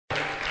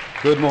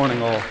Good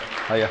morning, all.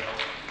 Hiya.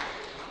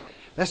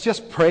 Let's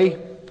just pray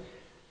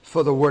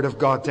for the Word of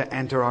God to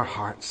enter our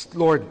hearts.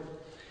 Lord,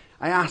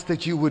 I ask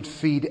that you would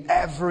feed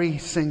every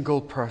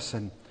single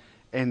person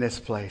in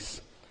this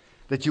place,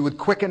 that you would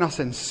quicken us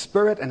in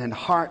spirit and in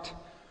heart,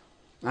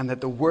 and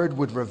that the Word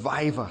would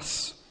revive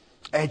us,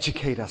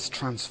 educate us,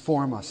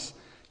 transform us,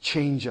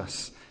 change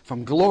us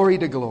from glory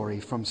to glory,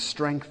 from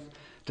strength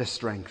to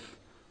strength.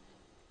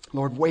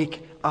 Lord,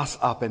 wake us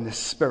up in the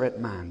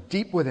spirit man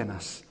deep within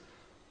us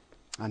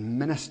and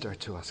minister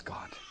to us,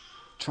 God.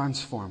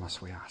 Transform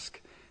us, we ask,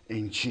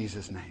 in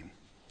Jesus' name.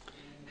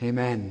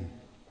 Amen.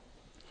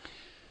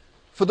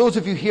 For those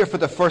of you here for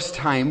the first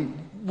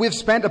time, we've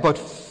spent about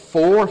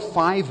 4 or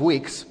 5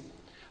 weeks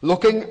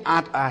looking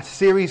at a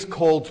series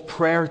called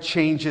Prayer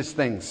Changes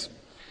Things.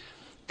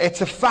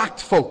 It's a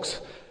fact, folks,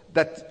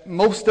 that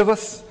most of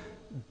us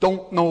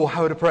don't know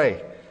how to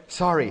pray.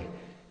 Sorry.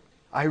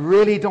 I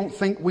really don't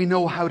think we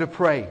know how to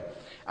pray.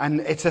 And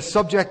it's a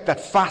subject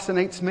that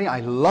fascinates me. I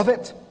love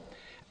it.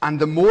 And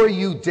the more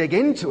you dig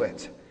into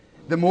it,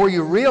 the more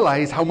you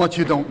realize how much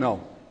you don't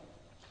know.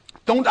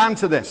 Don't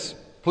answer this,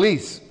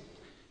 please.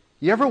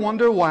 You ever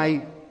wonder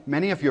why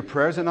many of your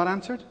prayers are not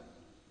answered? Do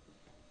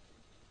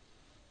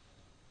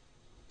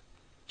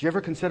you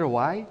ever consider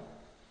why?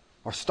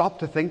 Or stop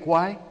to think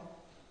why?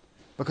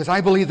 Because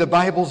I believe the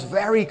Bible's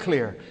very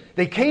clear.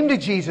 They came to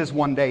Jesus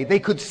one day. They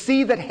could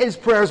see that his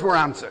prayers were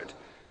answered.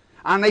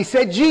 And they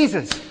said,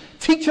 Jesus,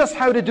 teach us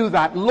how to do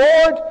that.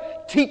 Lord,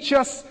 teach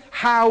us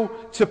how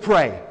to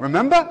pray.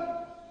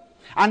 Remember?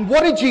 And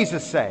what did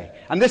Jesus say?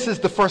 And this is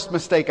the first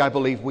mistake I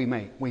believe we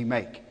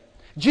make.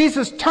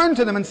 Jesus turned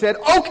to them and said,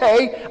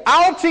 okay,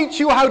 I'll teach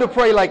you how to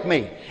pray like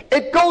me.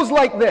 It goes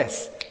like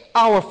this: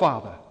 Our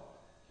Father.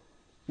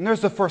 And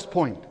there's the first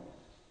point.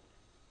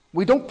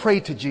 We don't pray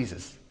to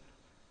Jesus.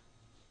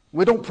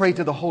 We don't pray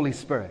to the Holy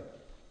Spirit.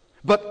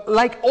 But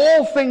like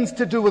all things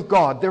to do with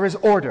God, there is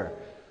order.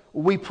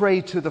 We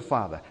pray to the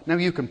Father. Now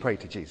you can pray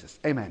to Jesus.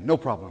 Amen. No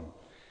problem.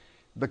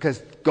 Because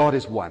God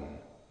is one.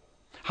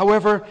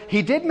 However,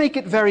 he did make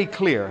it very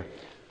clear.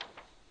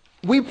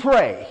 We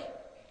pray,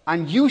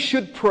 and you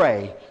should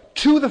pray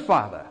to the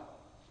Father,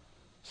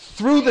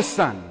 through the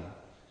Son,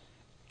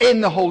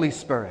 in the Holy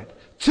Spirit.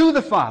 To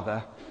the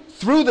Father,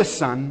 through the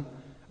Son,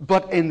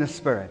 but in the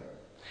Spirit.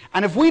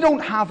 And if we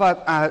don't have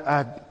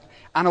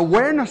an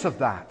awareness of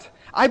that,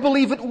 I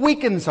believe it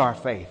weakens our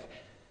faith.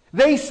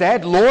 They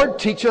said, Lord,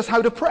 teach us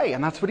how to pray.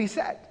 And that's what he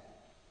said.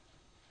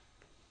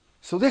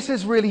 So this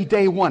is really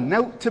day one.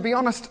 Now, to be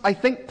honest, I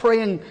think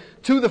praying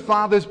to the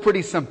Father is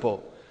pretty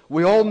simple.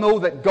 We all know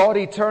that God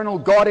eternal,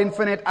 God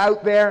infinite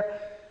out there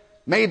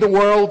made the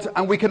world,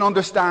 and we can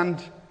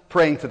understand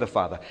praying to the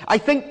Father. I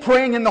think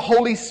praying in the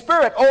Holy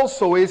Spirit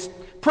also is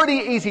pretty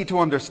easy to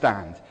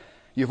understand.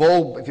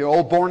 If you're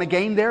all born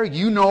again there,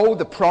 you know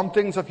the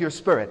promptings of your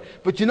spirit.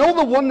 But you know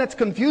the one that's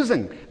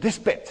confusing? This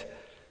bit.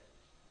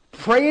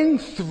 Praying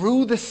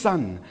through the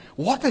Son.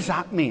 What does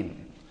that mean?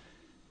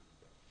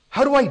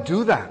 How do I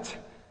do that?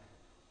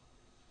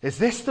 Is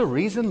this the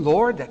reason,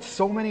 Lord, that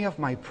so many of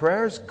my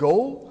prayers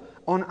go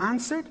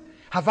unanswered?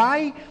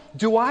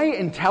 Do I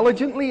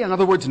intelligently, in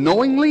other words,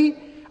 knowingly,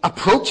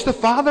 approach the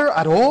Father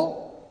at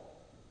all?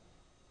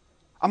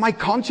 Am I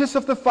conscious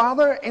of the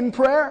Father in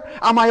prayer?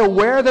 Am I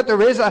aware that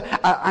there is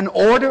an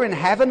order in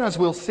heaven, as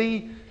we'll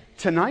see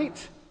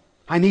tonight?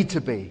 I need to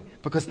be,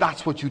 because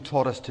that's what you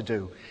taught us to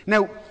do.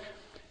 Now,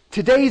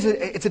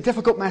 it's a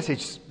difficult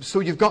message, so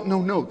you've got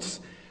no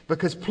notes.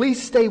 Because please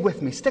stay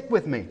with me, stick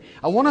with me.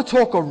 I want to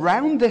talk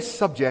around this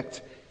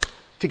subject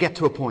to get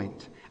to a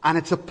point. And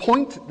it's a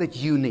point that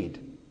you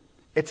need.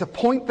 It's a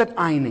point that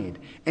I need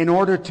in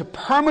order to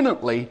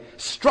permanently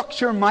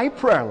structure my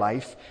prayer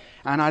life.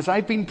 And as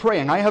I've been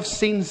praying, I have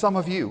seen some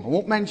of you. I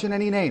won't mention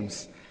any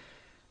names.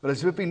 But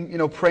as we've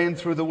been, praying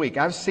through the week,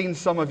 I've seen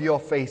some of your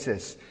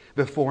faces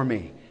before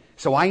me.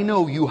 So I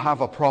know you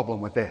have a problem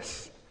with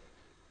this.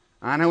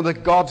 I know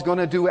that God's going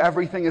to do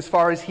everything as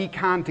far as he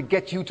can to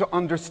get you to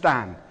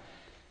understand.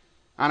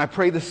 And I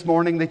pray this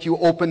morning that you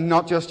open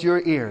not just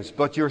your ears,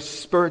 but your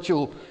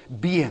spiritual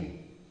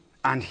being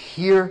and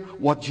hear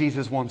what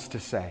Jesus wants to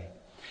say.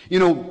 You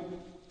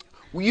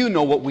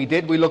know what we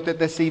did. We looked at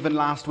this even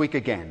last week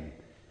again.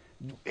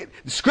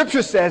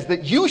 Scripture says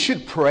that you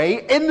should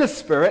pray in the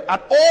Spirit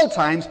at all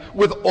times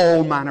with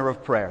all manner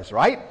of prayers,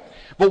 right?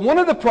 But one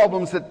of the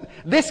problems that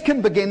this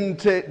can begin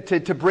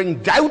to bring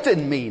doubt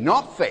in me,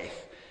 not faith.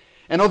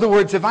 In other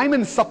words, if I'm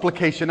in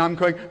supplication, I'm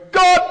going,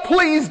 God,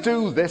 please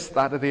do this,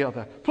 that, or the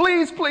other.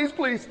 Please, please,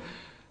 please.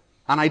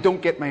 And I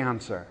don't get my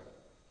answer.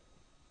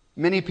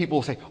 Many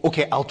people say,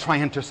 okay, I'll try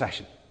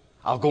intercession.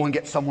 I'll go and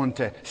get someone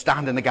to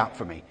stand in the gap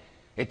for me.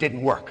 It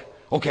didn't work.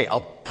 Okay,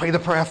 I'll pray the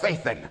prayer of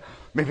faith then.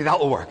 Maybe that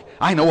will work.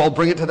 I know, I'll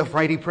bring it to the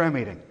Friday prayer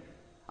meeting.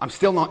 I'm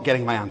still not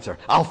getting my answer.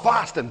 I'll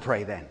fast and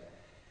pray then.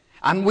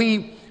 And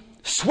we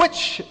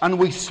switch and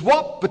we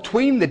swap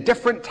between the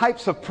different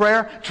types of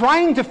prayer,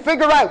 trying to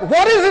figure out,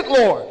 what is it,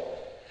 Lord?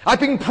 I've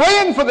been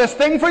praying for this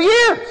thing for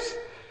years.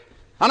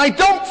 And I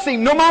don't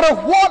seem, no matter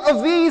what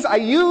of these I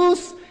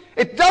use,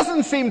 it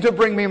doesn't seem to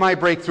bring me my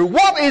breakthrough.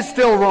 What is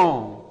still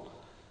wrong?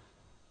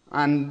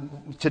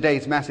 And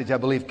today's message, I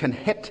believe, can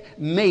hit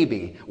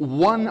maybe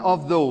one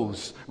of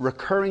those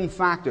recurring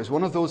factors,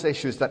 one of those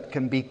issues that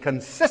can be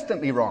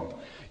consistently wrong.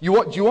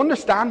 Do you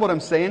understand what I'm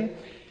saying?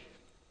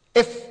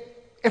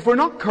 If we're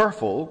not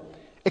careful,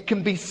 it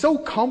can be so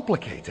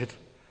complicated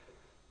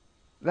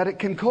that it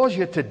can cause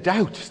you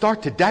to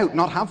start to doubt,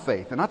 not have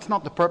faith. And that's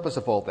not the purpose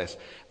of all this.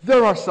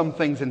 There are some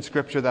things in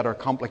Scripture that are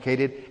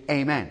complicated.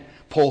 Amen.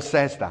 Paul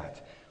says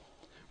that.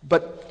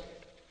 But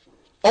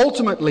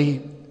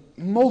ultimately,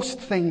 most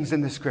things in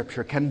the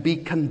Scripture can be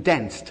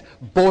condensed,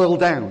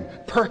 boiled down,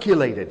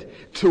 percolated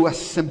to a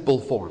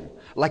simple form,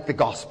 like the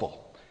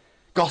gospel.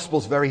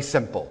 Gospel's very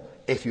simple,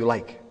 if you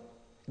like.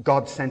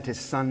 God sent His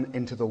Son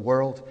into the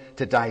world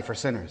to die for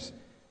sinners.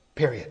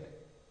 Period.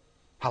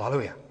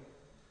 Hallelujah.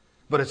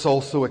 But it's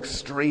also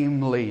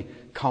extremely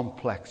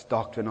complex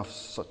doctrine of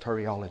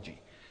soteriology,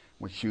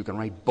 which you can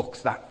write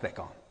books that thick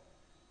on.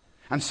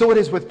 And so it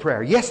is with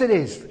prayer. Yes, it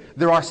is.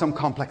 There are some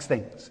complex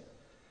things.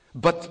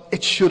 But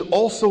it should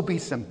also be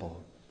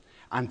simple.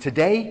 And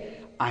today,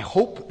 I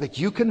hope that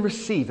you can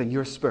receive in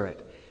your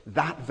spirit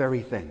that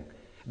very thing.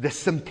 The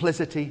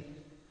simplicity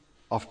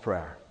of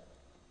prayer.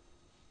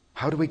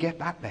 How do we get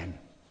that then?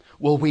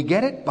 Well, we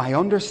get it by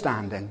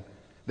understanding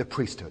the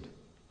priesthood.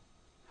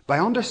 By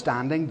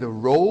understanding the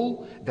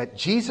role that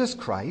Jesus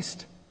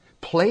Christ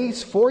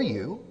plays for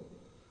you,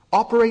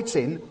 operates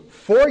in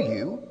for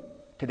you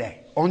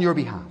today, on your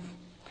behalf.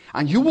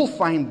 And you will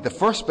find the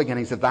first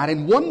beginnings of that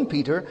in 1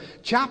 Peter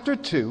chapter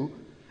 2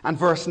 and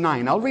verse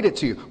 9. I'll read it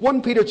to you.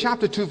 1 Peter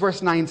chapter 2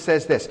 verse 9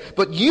 says this: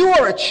 "But you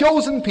are a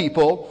chosen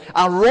people,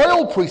 a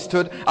royal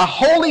priesthood, a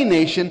holy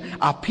nation,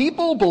 a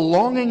people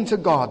belonging to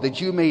God, that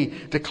you may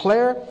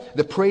declare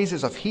the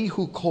praises of He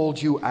who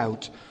called you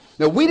out."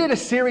 Now, we did a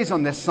series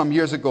on this some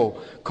years ago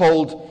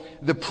called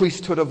The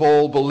Priesthood of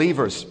All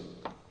Believers.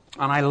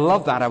 And I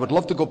love that. I would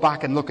love to go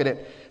back and look at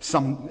it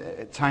some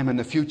time in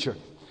the future.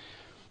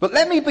 But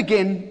let me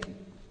begin,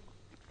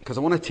 because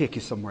I want to take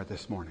you somewhere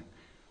this morning.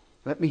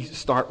 Let me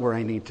start where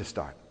I need to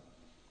start.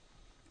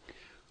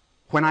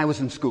 When I was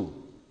in school,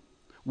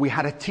 we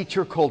had a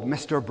teacher called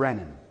Mr.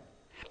 Brennan.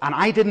 And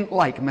I didn't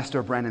like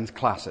Mr. Brennan's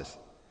classes,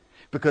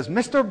 because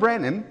Mr.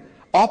 Brennan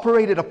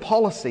operated a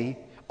policy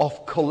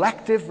of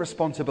collective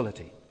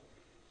responsibility.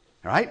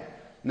 All right?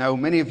 Now,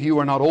 many of you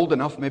are not old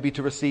enough maybe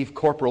to receive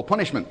corporal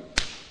punishment.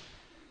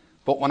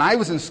 But when I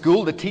was in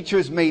school, the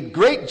teachers made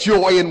great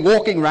joy in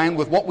walking around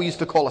with what we used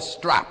to call a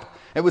strap.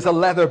 It was a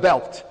leather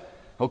belt.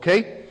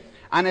 Okay?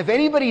 And if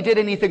anybody did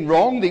anything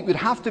wrong, they would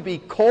have to be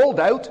called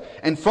out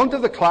in front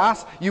of the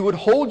class. You would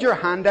hold your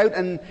hand out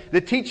and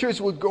the teachers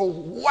would go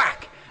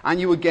whack. And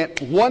you would get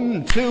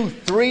 1, 2,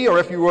 3, or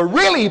if you were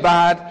really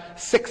bad,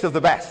 6 of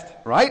the best.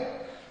 Right?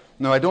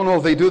 Now, I don't know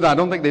if they do that. I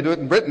don't think they do it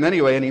in Britain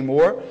anyway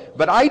anymore.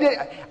 But I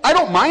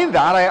don't mind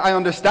that. I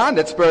understand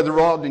it. Spare the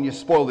rod and you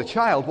spoil the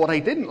child. What I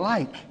didn't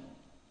like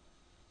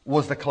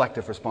was the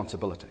collective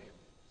responsibility.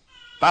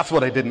 That's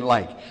what I didn't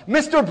like.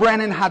 Mr.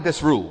 Brennan had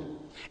this rule.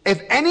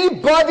 If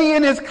anybody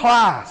in his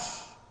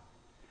class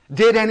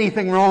did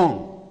anything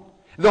wrong,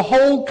 the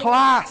whole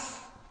class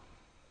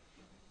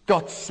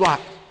got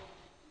slapped.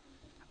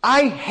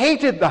 I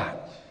hated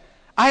that.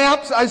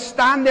 I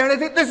stand there and I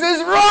think, this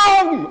is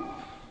wrong!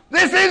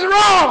 This is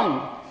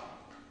wrong!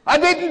 I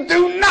didn't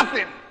do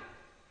nothing!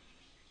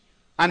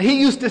 And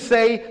he used to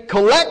say,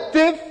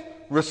 collective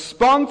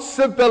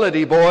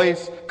responsibility,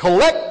 boys.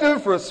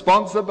 Collective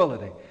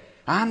responsibility.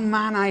 And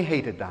man, I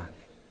hated that.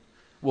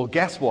 Well,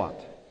 guess what?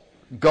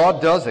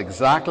 God does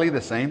exactly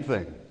the same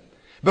thing.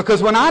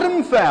 Because when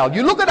Adam fell,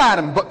 you look at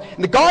Adam, but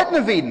in the Garden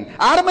of Eden,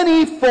 Adam and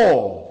Eve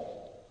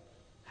fall.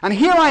 And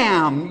here I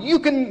am. You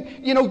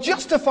can,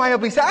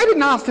 justifiably say, I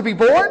didn't ask to be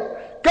born.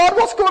 God,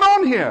 what's going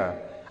on here?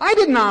 I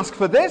didn't ask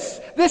for this.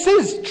 This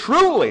is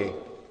truly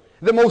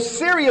the most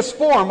serious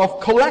form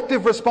of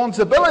collective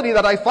responsibility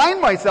that I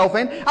find myself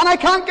in, and I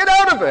can't get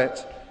out of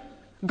it.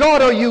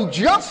 God, are you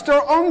just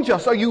or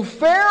unjust? Are you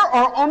fair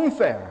or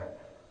unfair?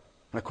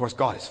 And of course,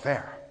 God is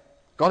fair.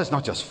 God is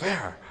not just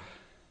fair.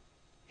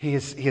 He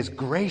is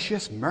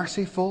gracious,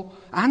 merciful,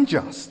 and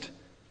just.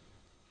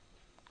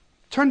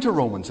 Turn to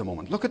Romans a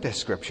moment. Look at this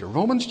scripture.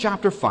 Romans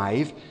chapter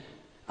 5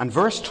 and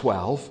verse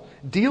 12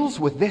 deals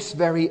with this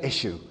very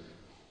issue.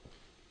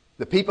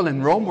 The people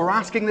in Rome were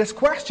asking this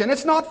question.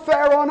 It's not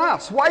fair on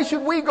us. Why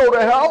should we go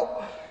to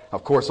hell?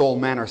 Of course, all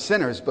men are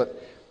sinners,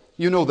 but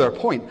you know their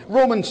point.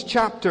 Romans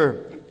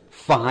chapter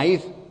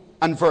 5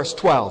 and verse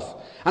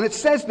 12. And it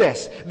says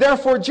this: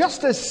 "Therefore,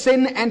 just as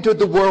sin entered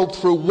the world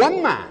through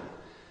one man,"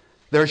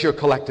 there's your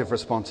collective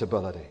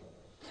responsibility,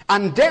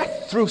 "and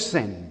death through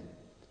sin.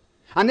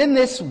 And in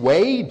this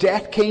way,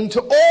 death came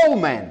to all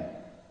men."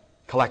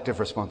 Collective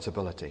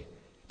responsibility.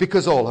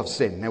 Because all have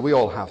sinned. Now, we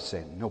all have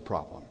sinned. No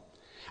problem.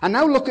 And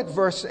now look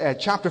at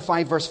chapter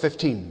 5, verse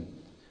 15.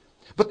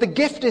 "But the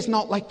gift is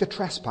not like the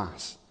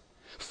trespass.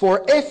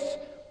 For if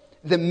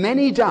the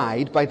many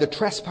died by the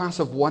trespass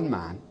of one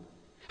man,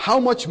 how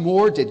much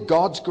more did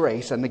God's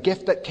grace and the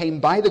gift that came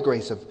by the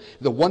grace of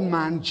the one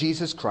man,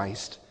 Jesus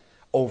Christ,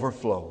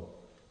 overflow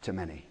to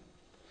many?"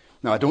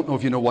 Now, I don't know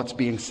if you know what's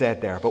being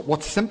said there, but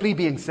what's simply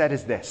being said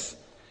is this.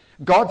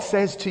 God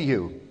says to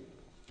you,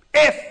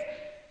 if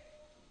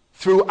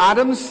through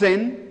Adam's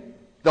sin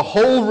the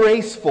whole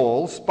race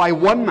falls by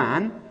one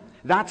man,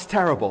 that's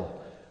terrible.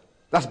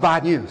 That's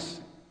bad news.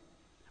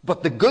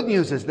 But the good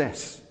news is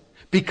this.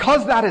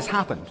 Because that has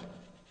happened,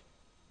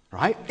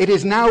 right? It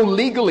is now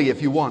legally,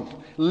 if you want,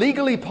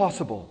 legally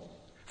possible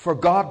for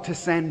God to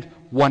send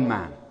one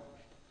man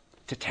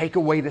to take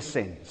away the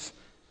sins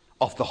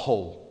of the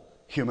whole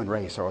human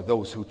race, or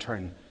those who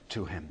turn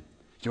to him.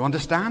 Do you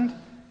understand?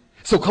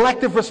 So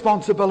collective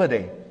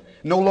responsibility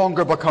no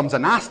longer becomes a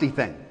nasty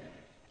thing.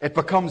 It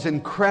becomes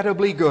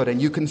incredibly good,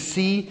 and you can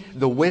see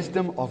the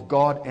wisdom of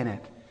God in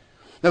it.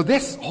 Now,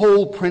 this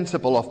whole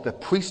principle of the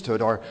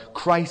priesthood, or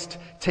Christ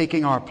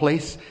taking our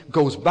place,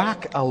 goes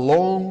back a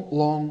long,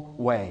 long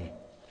way.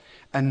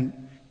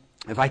 And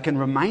if I can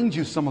remind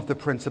you some of the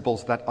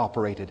principles that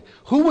operated.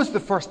 Who was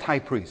the first high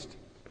priest?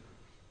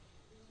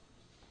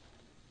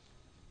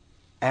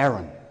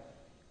 Aaron.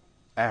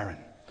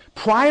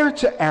 Prior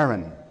to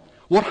Aaron,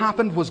 what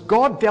happened was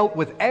God dealt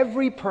with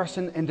every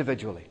person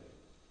individually.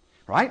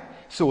 Right?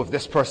 So if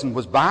this person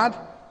was bad,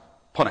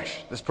 punish.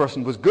 This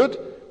person was good,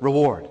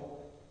 reward.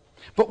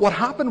 But what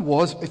happened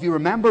was, if you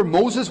remember,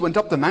 Moses went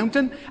up the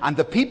mountain and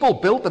the people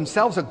built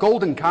themselves a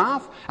golden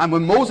calf. And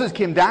when Moses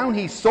came down,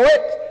 he saw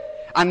it.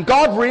 And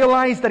God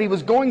realized that he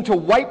was going to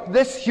wipe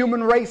this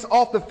human race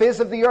off the face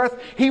of the earth.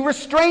 He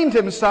restrained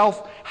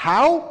himself.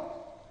 How?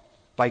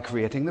 By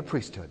creating the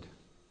priesthood.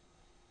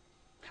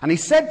 And he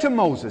said to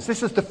Moses,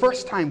 this is the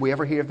first time we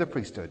ever hear of the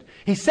priesthood.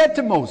 He said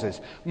to Moses,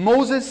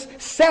 Moses,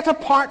 set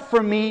apart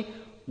for me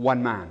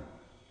one man,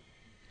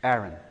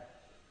 Aaron.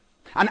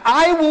 And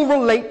I will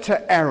relate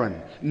to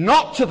Aaron,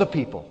 not to the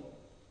people.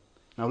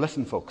 Now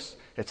listen, folks,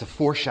 it's a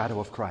foreshadow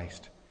of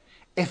Christ.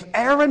 If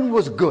Aaron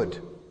was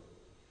good,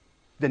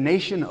 the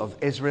nation of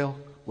Israel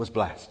was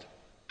blessed.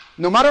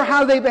 No matter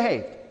how they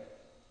behaved.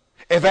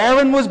 If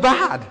Aaron was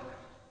bad,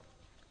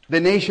 the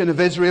nation of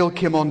Israel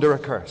came under a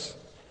curse.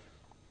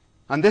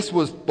 And this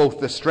was both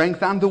the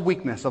strength and the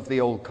weakness of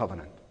the old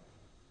covenant.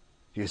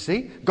 You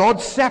see, God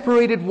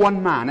separated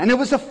one man, and it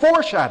was a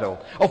foreshadow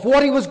of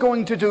what he was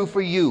going to do for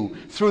you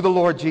through the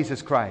Lord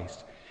Jesus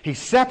Christ. He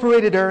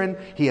separated Aaron,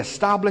 he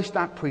established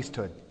that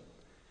priesthood.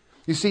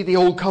 You see, the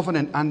old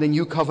covenant and the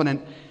new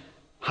covenant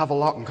have a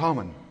lot in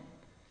common.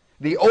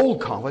 The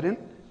old covenant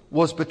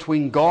was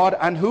between God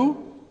and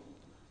who?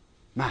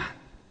 Man.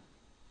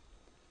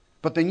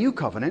 But the new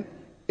covenant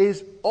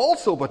is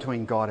also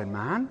between God and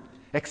man,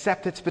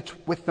 except it's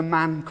with the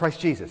man Christ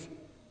Jesus.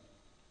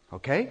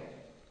 Okay?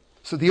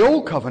 So the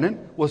old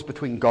covenant was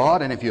between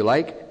God and, if you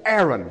like,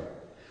 Aaron.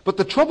 But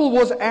the trouble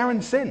was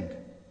Aaron sinned.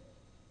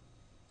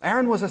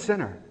 Aaron was a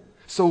sinner.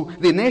 So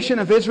the nation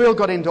of Israel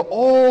got into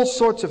all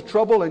sorts of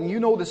trouble, and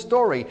you know the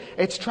story.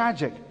 It's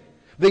tragic.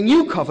 The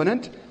new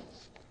covenant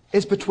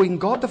is between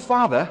God the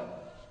Father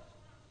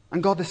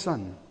and God the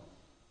Son.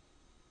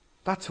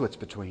 That's who it's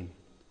between.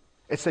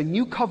 It's a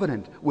new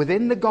covenant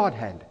within the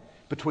Godhead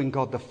between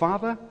God the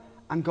Father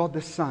and God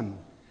the Son.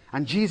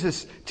 And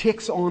Jesus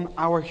takes on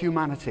our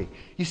humanity.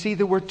 You see,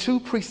 there were two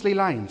priestly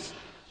lines.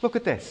 Look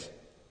at this.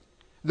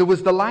 There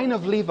was the line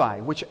of Levi,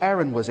 which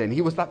Aaron was in.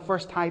 He was that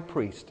first high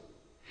priest.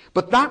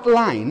 But that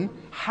line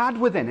had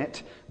within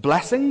it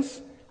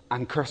blessings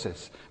and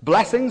curses.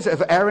 Blessings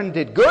if Aaron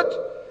did good,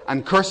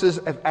 and curses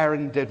if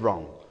Aaron did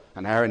wrong.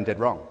 And Aaron did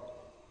wrong.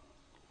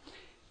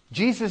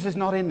 Jesus is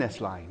not in this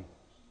line.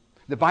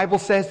 The Bible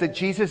says that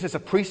Jesus is a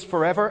priest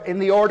forever in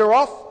the order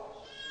of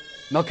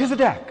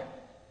Melchizedek.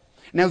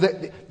 Now,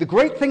 the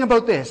great thing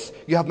about this,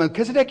 you have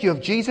Melchizedek, you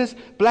have Jesus,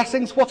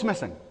 blessings, what's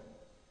missing?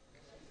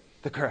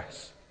 The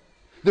curse.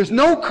 There's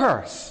no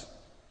curse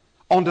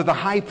under the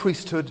high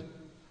priesthood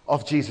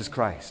of Jesus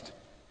Christ,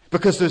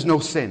 because there's no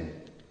sin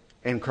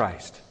in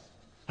Christ.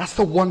 That's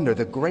the wonder,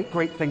 the great,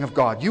 great thing of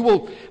God. You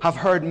will have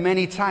heard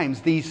many times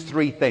these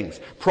three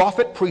things.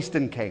 Prophet, priest,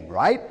 and king,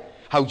 right?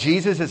 How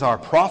Jesus is our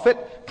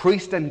prophet,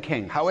 priest, and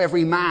king. How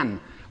every man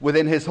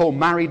within his home,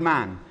 married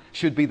man,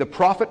 should be the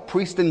prophet,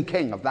 priest, and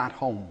king of that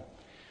home.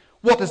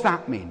 What does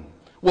that mean?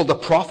 Well, the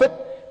prophet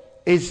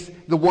is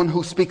the one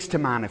who speaks to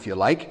man, if you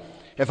like.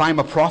 If I'm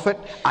a prophet,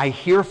 I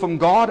hear from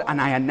God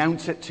and I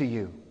announce it to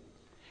you.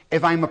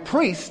 If I'm a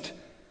priest,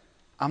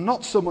 I'm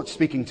not so much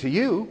speaking to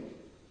you,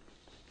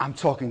 I'm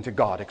talking to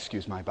God,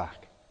 excuse my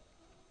back.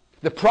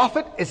 The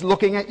prophet is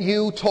looking at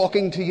you,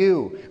 talking to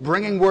you,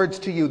 bringing words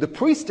to you. The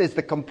priest is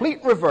the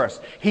complete reverse.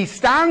 He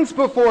stands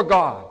before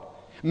God,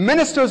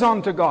 ministers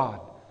unto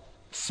God,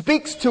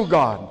 speaks to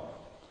God.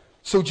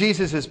 So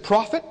Jesus is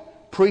prophet,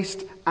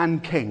 priest,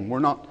 and king. We're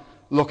not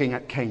looking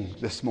at king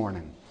this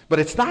morning. But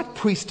it's that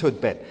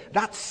priesthood bit,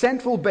 that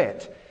central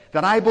bit,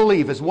 that I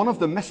believe is one of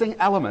the missing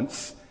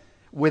elements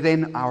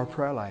within our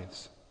prayer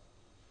lives.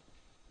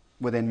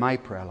 Within my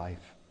prayer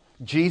life.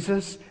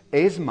 Jesus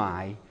is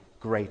my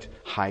great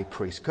high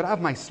priest. Could I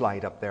have my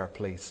slide up there,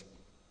 please?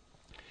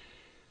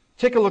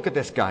 Take a look at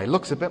this guy.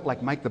 Looks a bit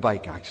like Mike the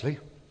Bike, actually.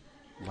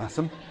 Bless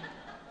him.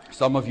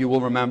 Some of you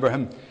will remember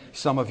him.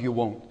 Some of you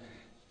won't.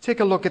 Take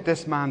a look at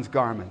this man's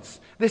garments.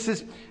 This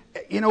is,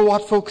 You know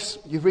what, folks?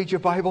 You read your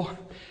Bible.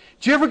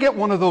 Do you ever get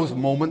one of those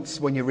moments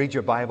when you read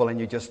your Bible and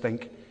you just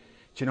think, do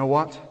you know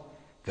what?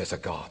 There's a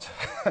God.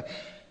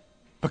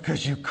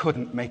 Because you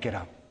couldn't make it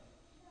up.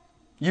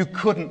 You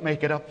couldn't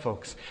make it up,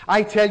 folks.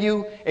 I tell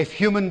you, if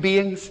human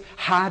beings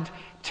had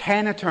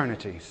 10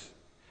 eternities,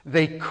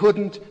 they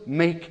couldn't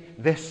make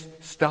this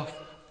stuff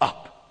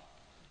up.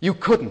 You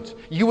couldn't.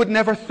 You would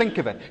never think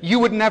of it. You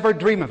would never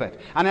dream of it.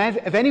 And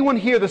if anyone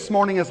here this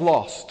morning is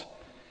lost,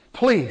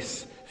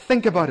 please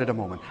think about it a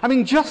moment. I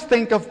mean, just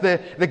think of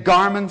the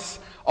garments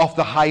of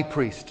the high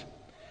priest.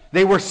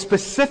 They were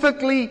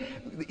specifically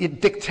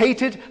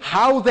dictated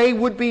how they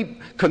would be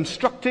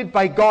constructed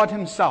by God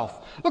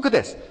himself. Look at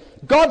this.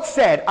 God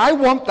said, I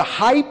want the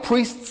high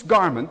priest's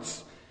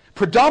garments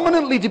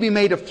predominantly to be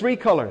made of 3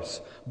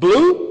 colors.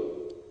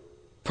 Blue,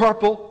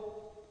 purple,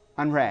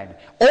 and red.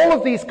 All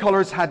of these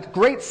colors had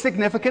great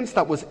significance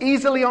that was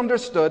easily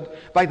understood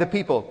by the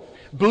people.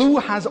 Blue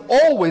has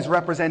always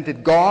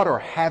represented God or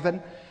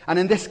heaven. And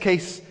in this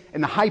case,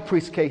 in the high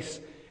priest's case,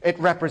 it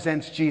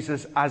represents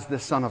Jesus as the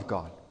Son of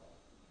God.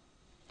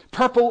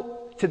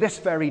 Purple, to this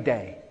very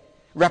day,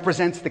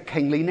 represents the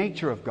kingly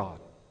nature of God.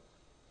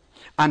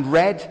 And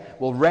red,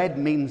 well, red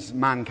means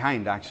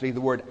mankind, actually.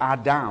 The word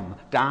Adam.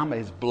 Dam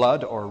is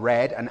blood or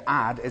red, and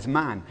Ad is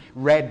man.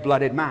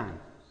 Red-blooded man.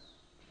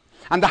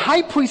 And the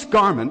high priest's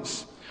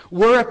garments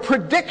were a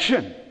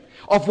prediction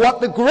of what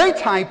the great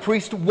high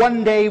priest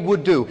one day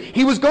would do.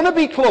 He was going to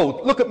be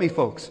clothed, look at me,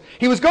 folks.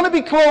 He was going to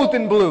be clothed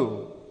in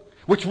blue,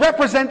 which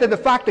represented the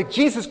fact that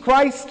Jesus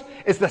Christ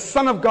is the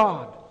Son of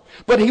God.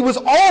 But he was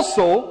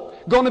also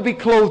going to be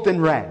clothed in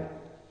red.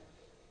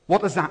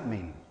 What does that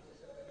mean?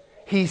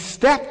 He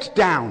stepped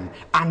down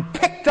and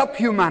picked up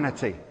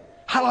humanity.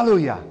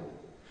 Hallelujah.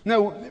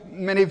 Now,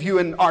 many of you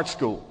in art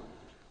school,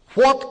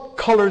 what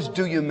colors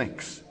do you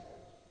mix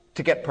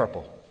to get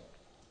purple?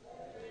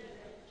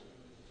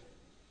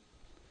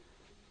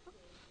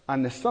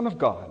 And the Son of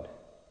God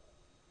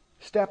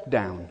stepped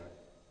down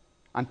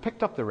and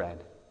picked up the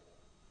red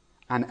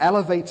and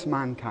elevates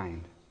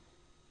mankind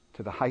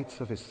to the heights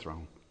of his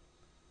throne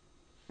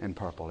in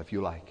purple, if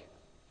you like.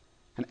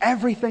 And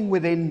everything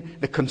within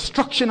the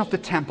construction of the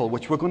temple,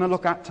 which we're going to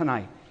look at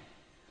tonight,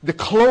 the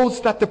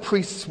clothes that the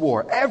priests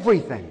wore,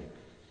 everything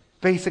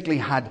basically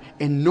had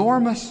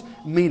enormous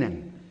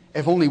meaning,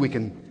 if only we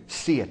can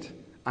see it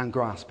and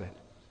grasp it.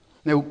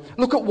 Now,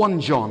 look at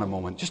 1 John a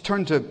moment. Just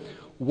turn to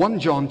 1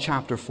 John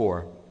chapter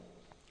 4.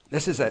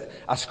 This is a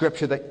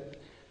scripture that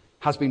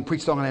has been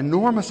preached on an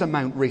enormous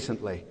amount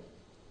recently.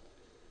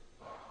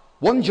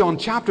 1 John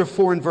chapter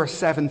 4 and verse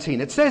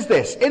 17. It says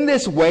this, in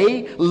this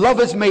way love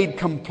is made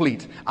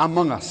complete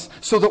among us,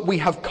 so that we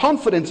have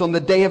confidence on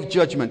the day of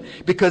judgment.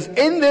 Because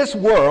in this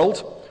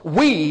world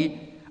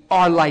we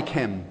are like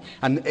him.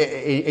 And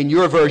in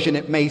your version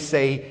it may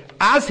say,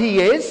 as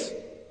he is,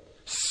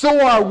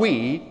 so are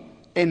we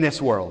in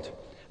this world.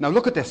 Now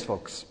look at this,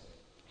 folks.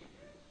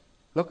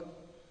 Look.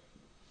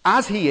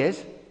 As he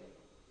is,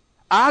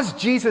 as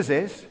Jesus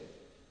is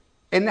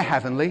in the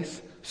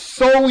heavenlies,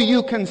 so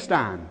you can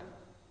stand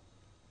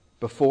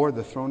before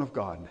the throne of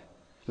God.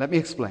 Let me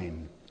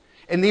explain.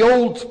 In the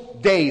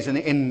old days,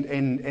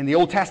 in the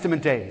Old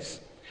Testament days,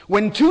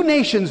 when 2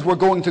 nations were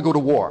going to go to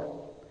war,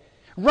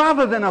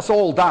 rather than us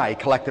all die,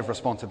 collective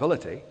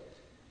responsibility,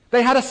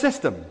 they had a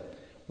system.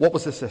 What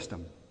was the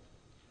system?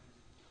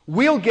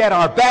 We'll get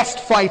our best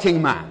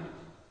fighting man.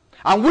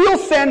 And we'll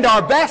send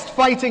our best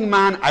fighting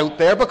man out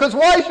there, because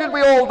why should we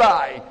all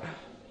die?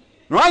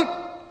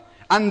 Right?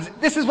 And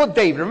this is what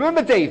David,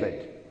 remember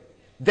David?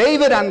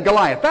 David and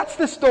Goliath, that's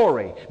the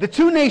story. The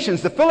 2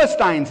 nations, the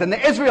Philistines and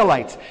the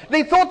Israelites,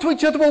 they thought to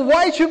each other, well,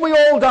 why should we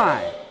all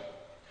die?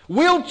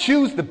 We'll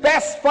choose the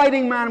best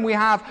fighting man we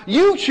have.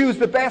 You choose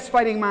the best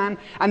fighting man.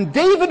 And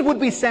David would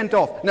be sent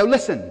off. Now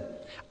listen,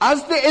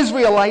 as the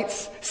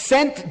Israelites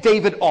sent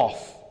David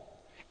off,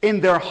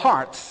 in their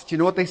hearts, do you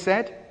know what they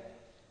said?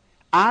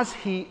 As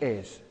he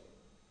is,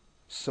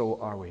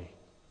 so are we.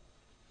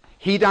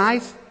 He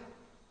dies,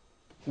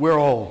 we're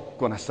all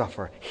going to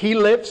suffer. He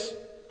lives,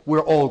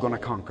 we're all going to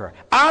conquer.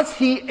 As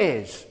he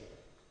is,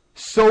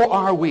 so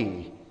are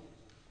we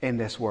in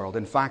this world.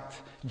 In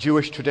fact,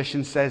 Jewish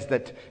tradition says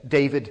that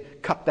David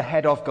cut the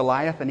head off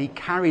Goliath and he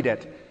carried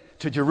it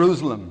to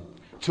Jerusalem,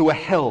 to a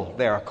hill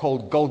there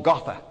called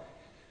Golgotha.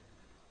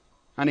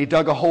 And he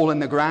dug a hole in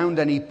the ground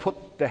and he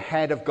put the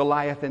head of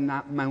Goliath in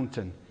that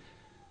mountain.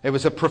 It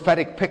was a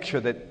prophetic picture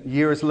that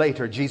years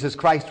later Jesus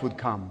Christ would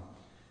come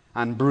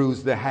and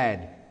bruise the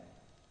head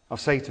of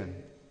Satan.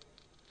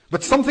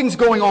 But something's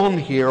going on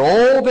here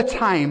all the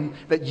time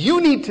that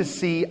you need to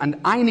see and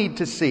I need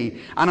to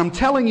see. And I'm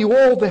telling you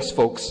all this,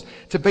 folks,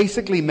 to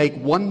basically make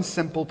one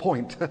simple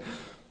point.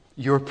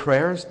 Your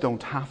prayers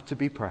don't have to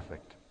be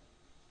perfect.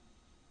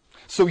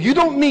 So you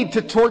don't need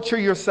to torture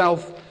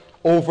yourself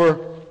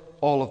over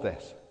all of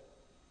this.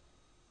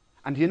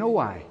 And you know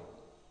why?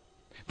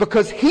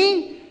 Because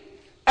he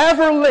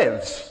ever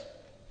lives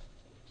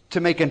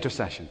to make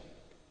intercession.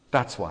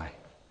 That's why.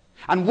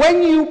 And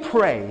when you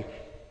pray,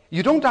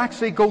 you don't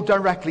actually go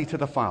directly to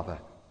the Father.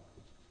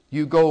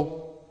 You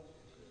go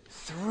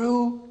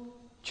through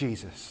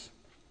Jesus.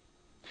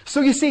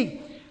 So you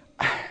see,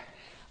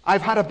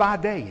 I've had a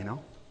bad day, you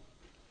know.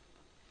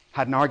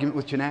 Had an argument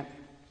with Jeanette.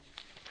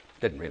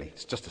 Didn't really.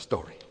 It's just a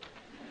story.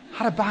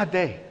 Had a bad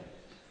day.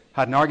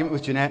 Had an argument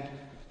with Jeanette.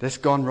 This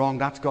gone wrong,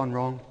 that's gone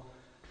wrong.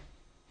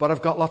 But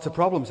I've got lots of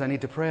problems I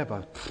need to pray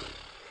about.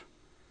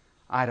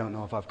 I don't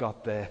know if I've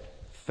got the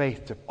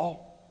faith to... Oh,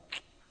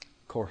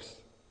 of course.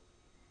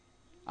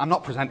 I'm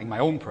not presenting my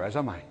own prayers,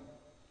 am I?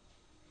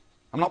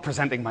 I'm not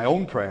presenting my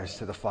own prayers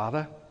to the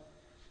Father.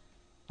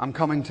 I'm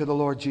coming to the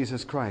Lord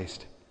Jesus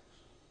Christ.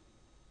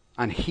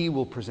 And He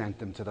will present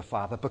them to the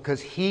Father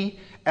because He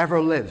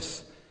ever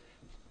lives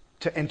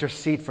to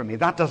intercede for me.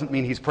 That doesn't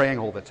mean He's praying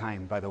all the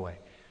time, by the way.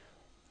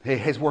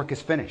 His work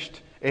is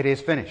finished. It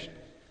is finished.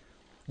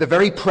 The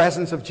very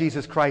presence of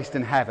Jesus Christ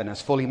in heaven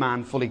as fully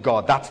man, fully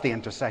God, that's the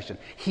intercession.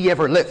 He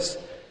ever lives.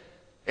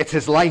 It's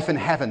His life in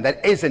heaven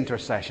that is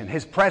intercession.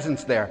 His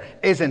presence there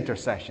is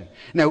intercession.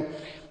 Now,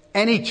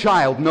 any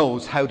child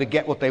knows how to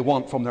get what they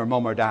want from their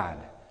mum or dad,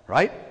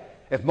 right?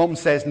 If mum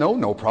says no,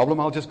 no problem,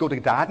 I'll just go to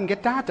dad and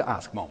get dad to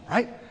ask mum,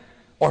 right?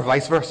 Or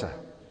vice versa.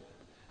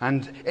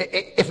 And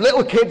if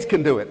little kids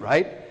can do it,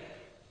 right?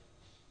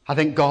 I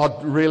think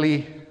God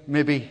really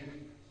maybe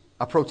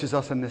approaches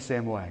us in the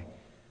same way.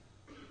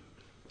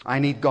 I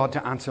need God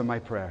to answer my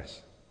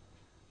prayers.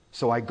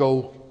 So I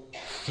go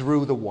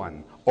through the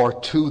one or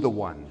to the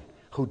one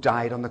who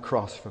died on the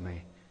cross for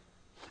me.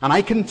 And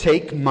I can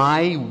take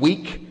my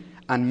weak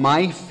and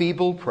my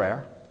feeble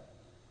prayer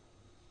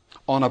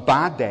on a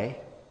bad day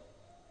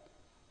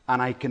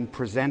and I can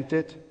present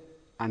it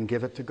and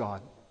give it to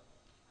God.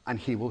 And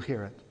He will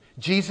hear it.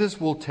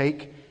 Jesus will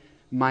take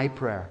my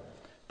prayer.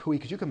 Pui,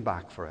 could you come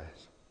back for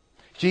us?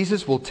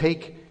 Jesus will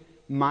take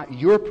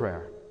your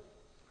prayer,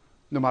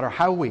 no matter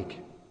how weak,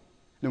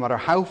 no matter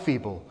how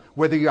feeble,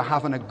 whether you're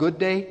having a good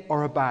day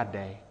or a bad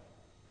day,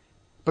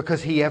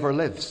 because He ever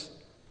lives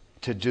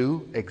to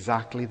do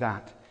exactly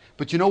that.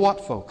 But you know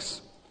what,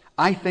 folks?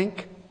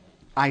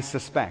 I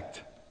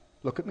suspect,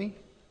 look at me,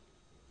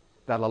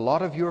 that a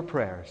lot of your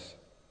prayers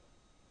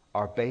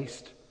are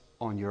based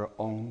on your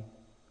own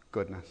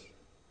goodness.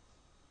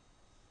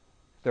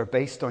 They're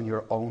based on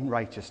your own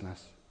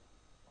righteousness.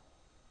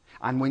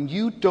 And when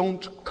you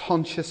don't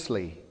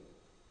consciously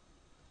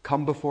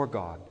come before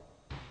God,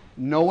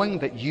 knowing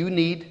that you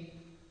need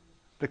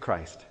the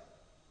Christ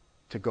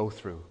to go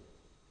through,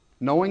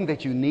 knowing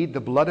that you need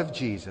the blood of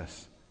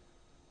Jesus,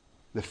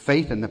 the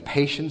faith and the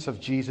patience of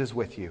Jesus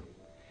with you,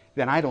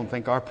 then I don't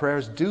think our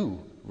prayers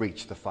do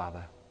reach the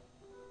Father.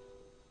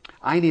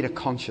 I need a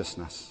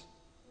consciousness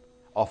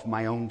of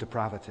my own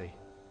depravity.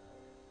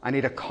 I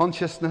need a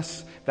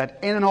consciousness that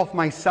in and of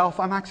myself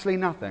I'm actually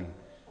nothing.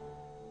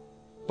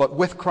 But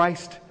with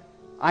Christ,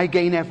 I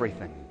gain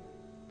everything.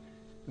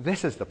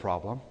 This is the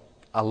problem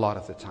a lot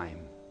of the time.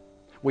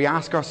 We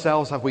ask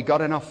ourselves, have we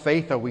got enough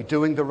faith? Are we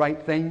doing the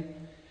right thing?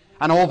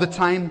 And all the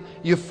time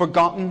you've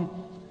forgotten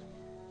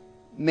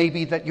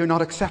maybe that you're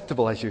not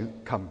acceptable as you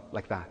come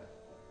like that.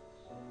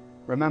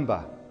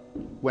 Remember,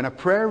 when a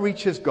prayer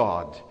reaches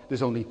God,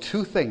 there's only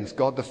two things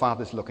God the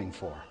Father is looking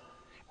for.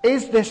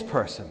 Is this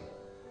person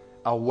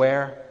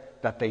aware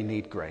that they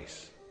need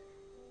grace?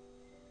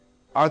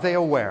 Are they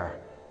aware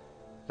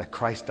that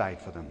Christ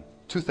died for them?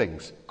 Two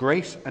things,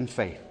 grace and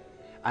faith.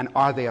 And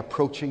are they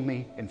approaching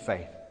me in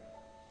faith?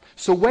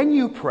 So when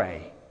you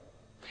pray,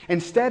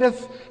 instead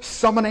of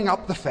summoning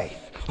up the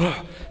faith,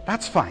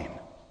 that's fine.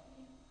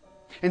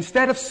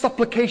 Instead of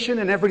supplication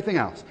and everything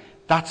else,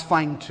 that's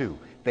fine too.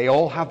 They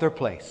all have their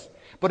place.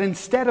 But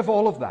instead of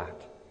all of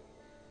that,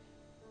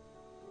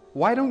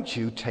 why don't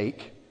you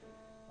take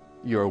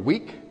your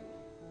weak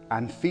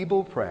and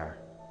feeble prayer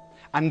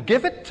and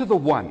give it to the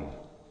one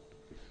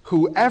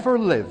who ever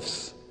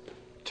lives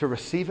to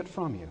receive it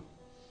from you,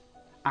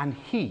 and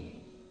He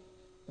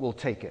will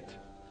take it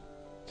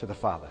to the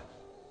Father.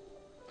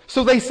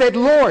 So they said,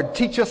 Lord,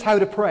 teach us how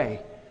to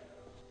pray.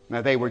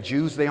 Now they were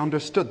Jews, they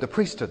understood the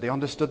priesthood, they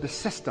understood the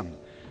system.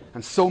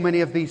 And so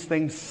many of these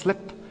things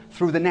slip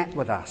through the net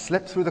with us,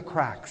 slip through the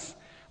cracks.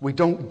 We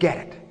don't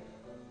get it.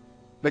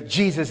 But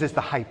Jesus is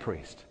the high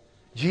priest.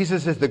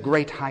 Jesus is the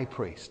great high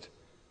priest,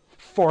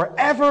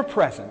 forever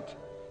present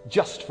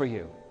just for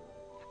you,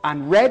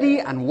 and ready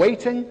and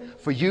waiting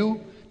for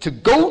you to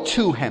go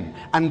to Him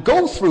and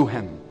go through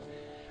Him.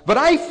 But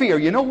I fear,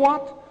 you know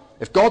what?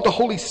 If God the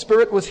Holy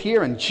Spirit was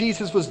here and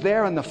Jesus was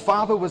there and the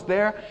Father was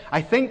there,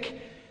 I think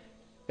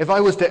if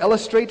I was to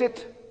illustrate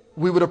it,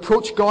 we would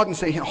approach God and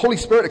say, Holy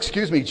Spirit,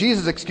 excuse me,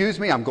 Jesus, excuse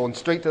me, I'm going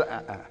straight to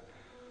the...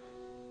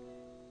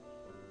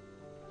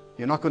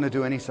 You're not going to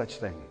do any such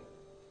thing.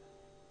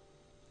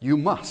 You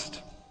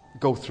must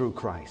go through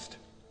Christ.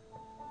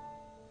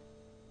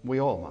 We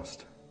all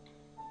must.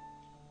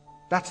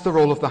 That's the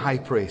role of the high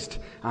priest.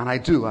 And I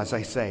do, as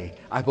I say,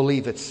 I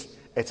believe it's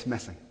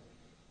missing.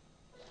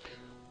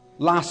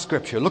 Last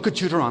scripture. Look at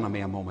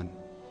Deuteronomy a moment.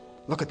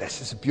 Look at this.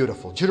 This is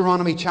beautiful.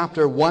 Deuteronomy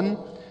chapter 1,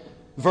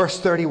 verse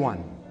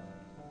 31.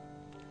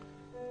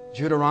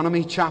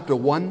 Deuteronomy chapter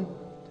 1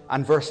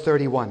 and verse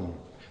 31.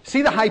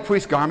 See the high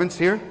priest garments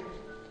here?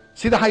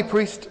 See the high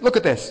priest? Look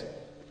at this.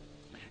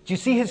 Do you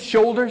see his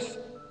shoulders?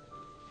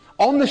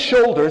 On the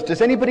shoulders,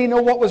 does anybody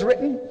know what was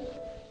written? Do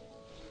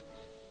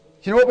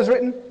you know what was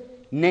written?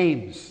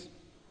 Names.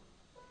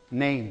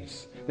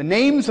 Names. The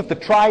names of the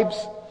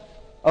tribes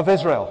of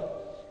Israel.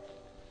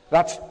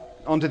 That's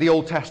under the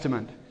Old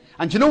Testament.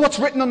 And do you know what's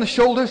written on the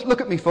shoulders?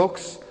 Look at me,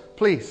 folks,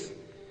 please.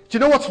 Do you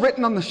know what's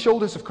written on the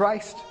shoulders of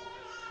Christ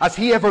as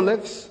he ever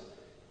lives?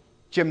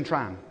 Jim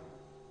Tran,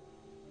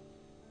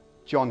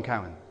 John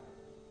Cowan,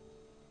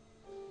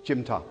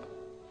 Jim Top,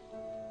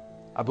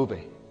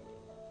 Abube.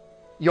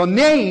 Your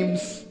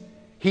names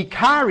he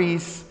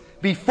carries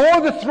before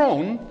the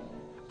throne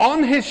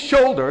on his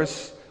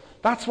shoulders.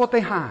 That's what they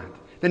had.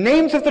 The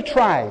names of the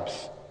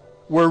tribes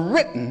were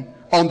written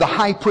on the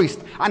high priest.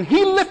 And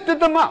he lifted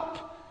them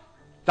up.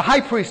 The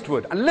high priest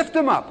would. And lift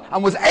them up.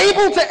 And was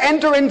able to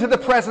enter into the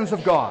presence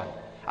of God.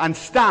 And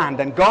stand.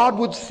 And God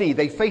would see.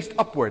 They faced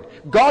upward.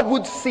 God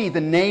would see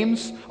the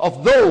names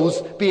of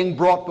those being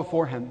brought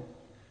before him.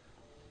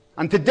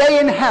 And today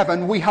in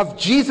heaven we have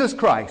Jesus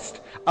Christ,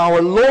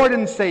 our Lord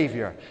and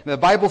Savior. The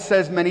Bible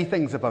says many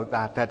things about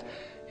that. That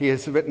he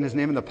has written his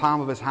name in the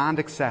palm of his hand,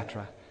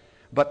 etc.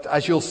 But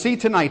as you'll see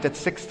tonight at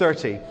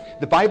 6:30,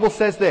 the Bible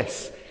says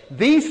this.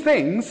 These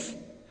things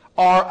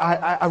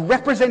are a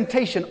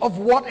representation of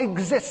what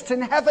exists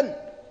in heaven.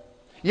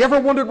 You ever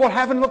wondered what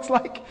heaven looks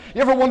like?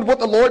 You ever wondered what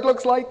the Lord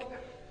looks like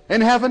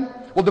in heaven?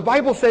 Well, the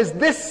Bible says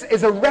this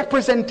is a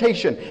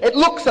representation. It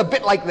looks a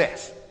bit like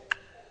this.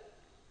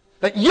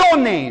 That your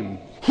name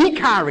he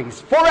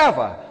carries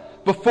forever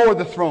before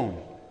the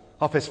throne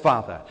of his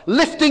Father,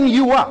 lifting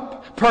you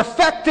up,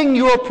 perfecting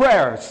your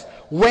prayers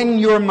when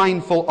you're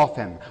mindful of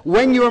him,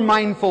 when you're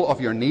mindful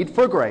of your need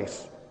for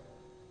grace,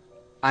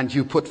 and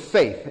you put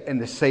faith in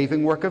the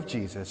saving work of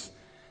Jesus,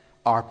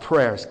 our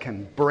prayers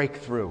can break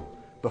through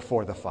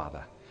before the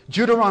Father.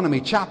 Deuteronomy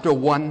chapter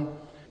 1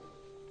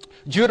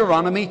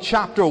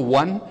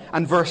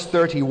 and verse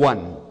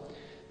 31.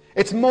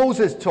 It's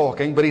Moses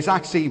talking, but he's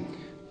actually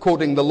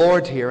quoting the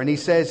Lord here, and he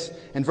says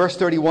in verse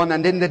 31,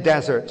 and in the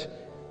desert,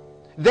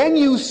 then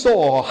you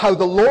saw how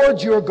the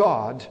Lord your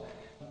God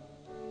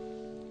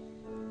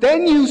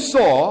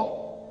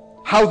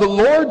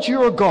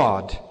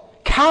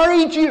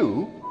carried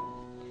you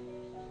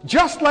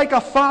just like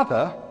a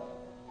father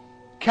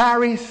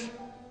carries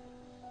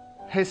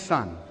his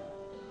son.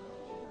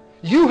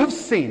 You have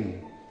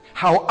seen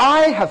how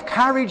I have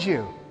carried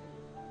you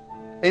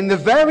in the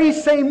very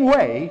same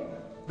way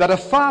that a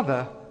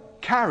father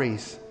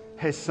carries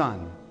his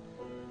son.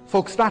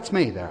 Folks, that's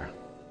me there.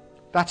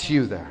 That's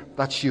you there.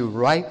 That's you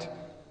right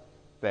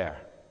there.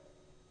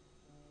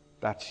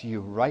 That's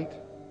you right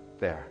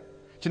there.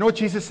 Do you know what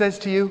Jesus says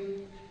to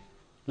you?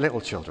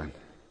 Little children,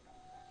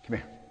 come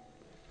here.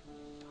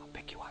 I'll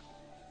pick you up.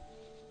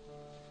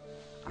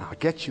 And I'll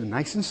get you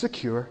nice and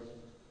secure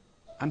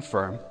and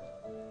firm.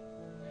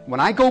 When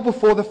I go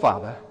before the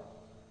Father,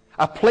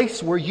 a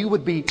place where you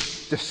would be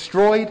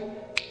destroyed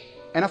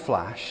in a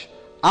flash,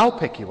 I'll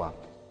pick you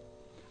up.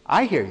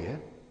 I hear you.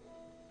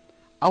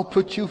 I'll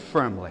put you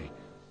firmly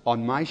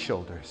on my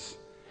shoulders.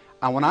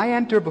 And when I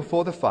enter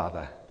before the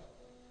Father,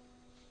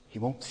 he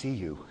won't see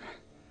you.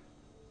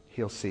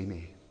 He'll see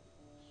me.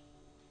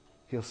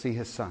 He'll see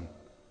his son.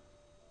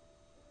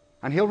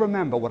 And he'll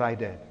remember what I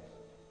did.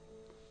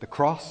 The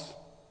cross,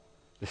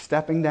 the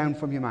stepping down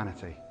from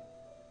humanity.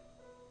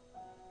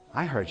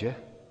 I heard you.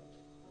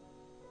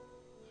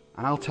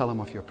 And I'll tell him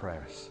of your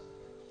prayers.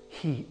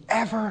 He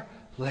ever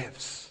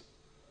lives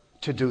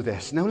to do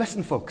this. Now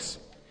listen, folks.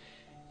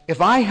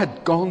 If I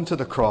had gone to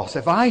the cross,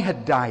 if I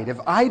had died, if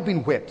I'd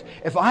been whipped,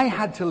 if I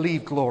had to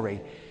leave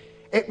glory,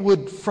 it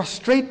would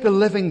frustrate the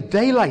living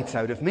daylights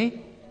out of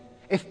me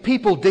if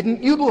people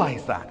didn't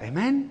utilize that.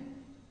 Amen?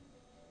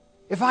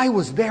 If I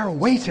was there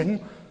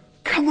waiting,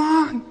 come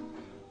on,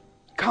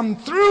 come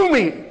through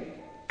me.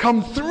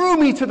 Come through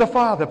me to the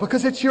Father,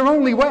 because it's your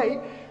only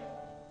way.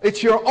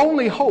 It's your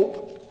only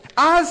hope.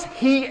 As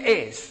he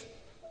is,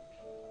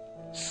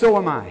 so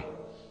am I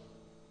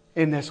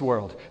in this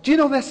world. Do you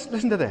know this?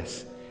 Listen to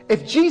this.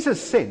 If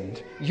Jesus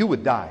sinned, you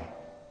would die.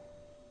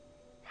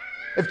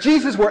 If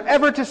Jesus were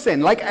ever to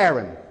sin, like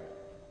Aaron,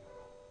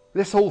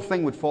 this whole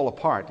thing would fall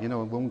apart. You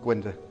know, it won't go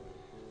into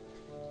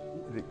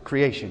the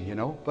creation, you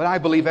know. But I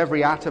believe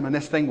every atom in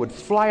this thing would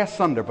fly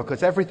asunder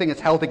because everything is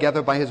held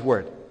together by his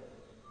word.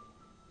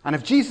 And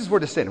if Jesus were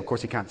to sin, of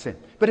course he can't sin.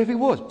 But if he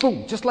was,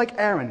 boom, just like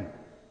Aaron,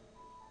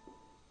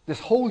 this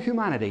whole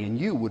humanity and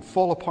you would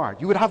fall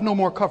apart. You would have no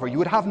more cover. You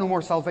would have no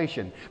more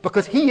salvation.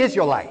 Because he is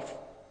your life.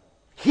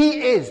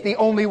 He is the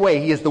only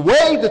way. He is the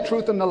way, the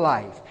truth, and the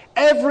life.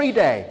 Every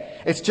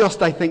day. It's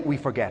just, I think, we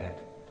forget it.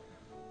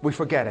 We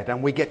forget it.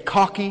 And we get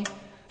cocky,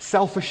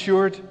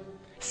 self-assured,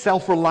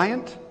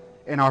 self-reliant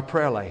in our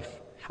prayer life.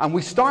 And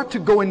we start to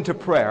go into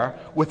prayer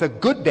with a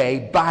good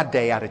day, bad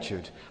day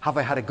attitude. Have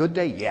I had a good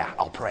day? Yeah,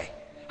 I'll pray.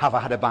 Have I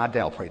had a bad day?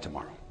 I'll pray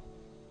tomorrow.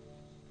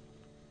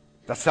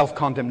 That's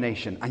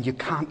self-condemnation. And you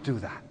can't do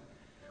that.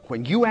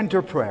 When you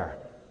enter prayer,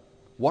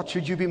 what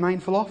should you be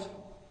mindful of?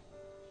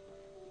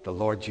 The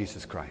Lord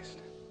Jesus Christ.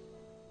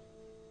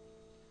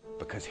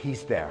 Because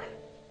he's there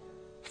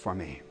for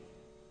me.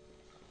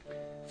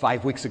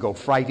 5 weeks ago,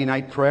 Friday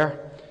night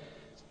prayer.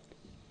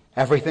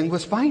 Everything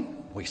was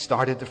fine. We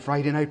started the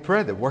Friday night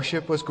prayer. The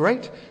worship was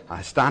great. I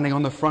was standing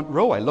on the front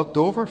row. I looked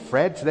over.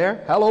 Fred's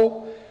there.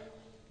 Hello.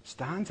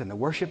 Stands and the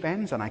worship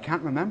ends, and I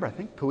can't remember. I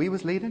think Pui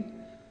was leading.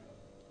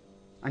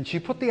 And she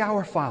put the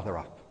Our Father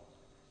up.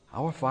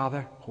 Our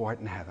Father, who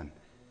art in heaven.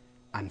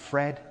 And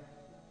Fred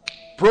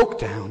broke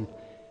down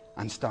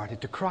and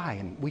started to cry.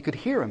 And we could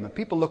hear him, and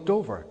people looked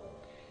over.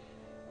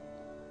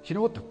 Do you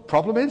know what the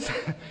problem is?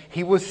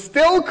 He was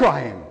still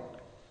crying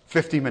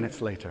 50 minutes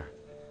later.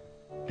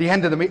 The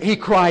end of the meeting, he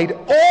cried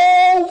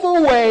all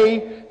the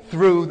way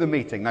through the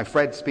meeting. Now,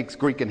 Fred speaks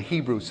Greek and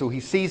Hebrew, so he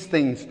sees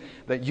things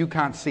that you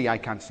can't see, I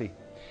can't see.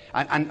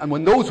 And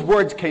when those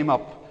words came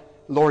up,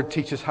 Lord,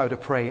 teach us how to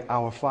pray,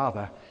 Our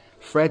Father,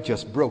 Fred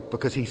just broke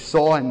because he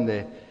saw in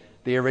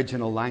the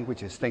original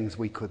languages things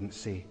we couldn't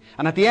see.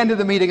 And at the end of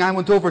the meeting, I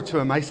went over to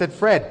him. I said,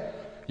 Fred,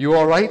 you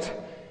all right?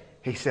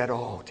 He said,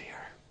 oh, dear.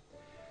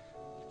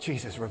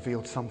 Jesus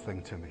revealed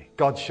something to me.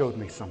 God showed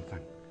me something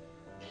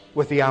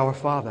with the Our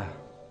Father.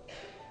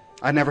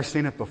 I'd never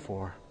seen it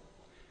before.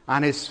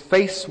 And his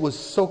face was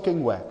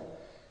soaking wet.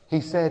 He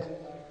said,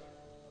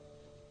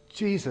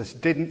 Jesus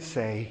didn't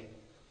say,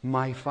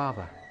 my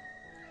Father.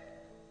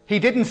 He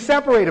didn't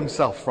separate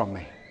himself from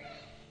me.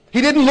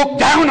 He didn't look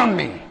down on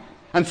me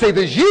and say,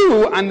 there's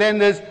you and then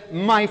there's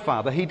my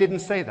Father. He didn't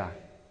say that.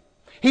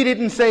 He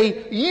didn't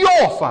say,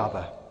 your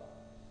Father,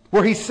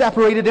 where he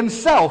separated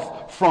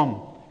himself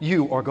from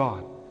you or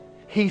God.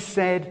 He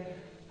said,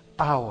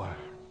 our.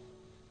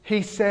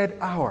 He said,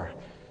 our.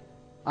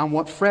 And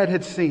what Fred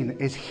had seen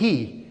is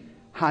he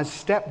has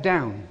stepped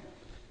down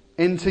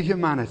into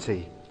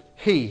humanity.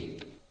 He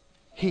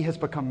has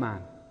become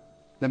man.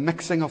 The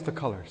mixing of the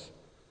colors.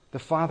 The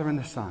Father and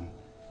the Son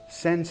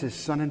sends his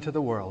Son into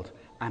the world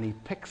and he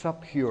picks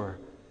up pure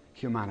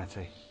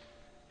humanity.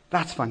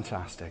 That's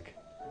fantastic.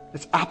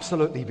 It's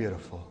absolutely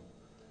beautiful.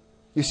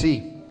 You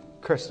see,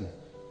 Kirsten,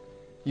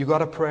 you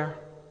got a prayer?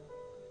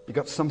 You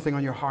got something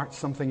on your heart,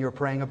 something you're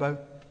praying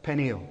about?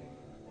 Peniel,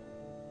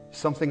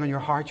 something on your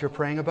heart you're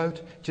praying about?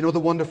 Do you know the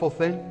wonderful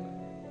thing?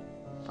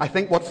 I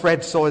think what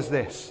Fred saw is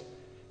this.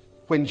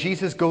 When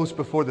Jesus goes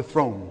before the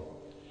throne,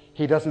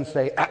 he doesn't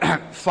say,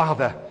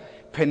 Father,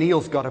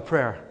 Peniel's got a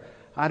prayer.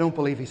 I don't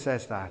believe he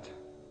says that.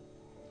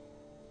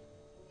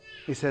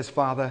 He says,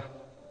 Father,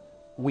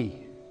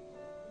 we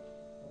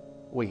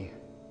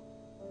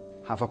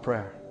have a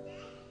prayer.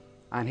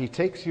 And he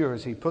takes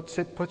yours, he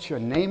puts your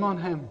name on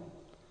him,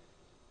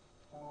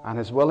 and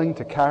is willing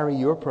to carry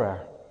your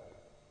prayer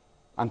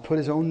and put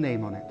his own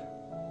name on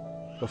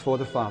it before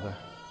the Father.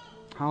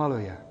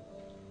 Hallelujah.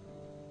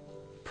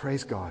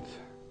 Praise God.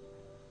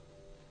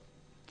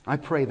 I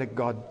pray that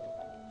God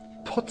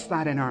puts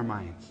that in our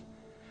minds.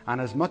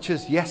 And as much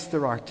as, yes,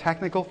 there are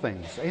technical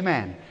things,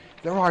 amen,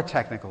 there are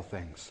technical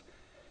things,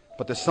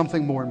 but there's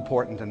something more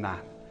important than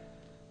that.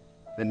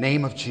 The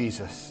name of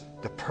Jesus,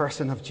 the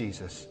person of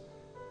Jesus,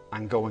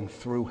 and going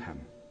through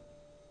him.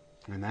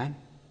 Amen?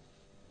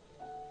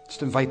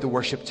 Just invite the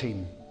worship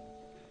team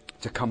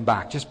to come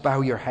back. Just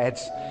bow your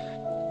heads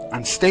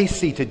and stay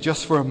seated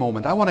just for a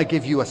moment. I want to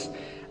give you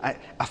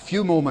a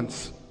few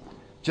moments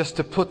just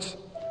to put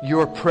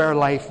your prayer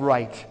life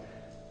right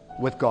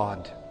with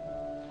God.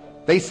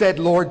 They said,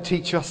 Lord,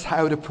 teach us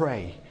how to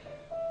pray.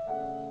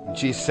 And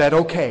Jesus said,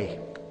 okay,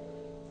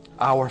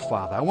 our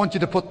Father. I want you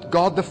to put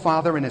God the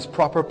Father in his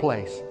proper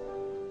place.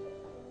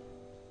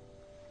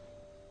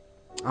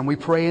 And we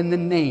pray in the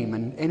name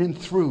and in and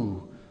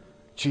through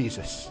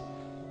Jesus.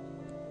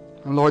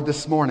 And Lord,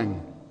 this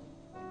morning,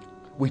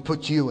 we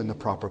put you in the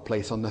proper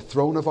place on the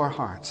throne of our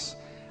hearts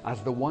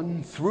as the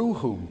one through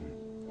whom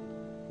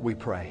we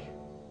pray.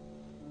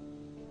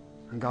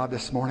 And God,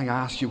 this morning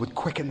I ask you would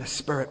quicken the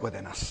Spirit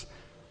within us.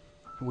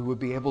 And we would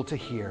be able to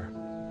hear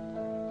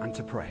and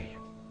to pray.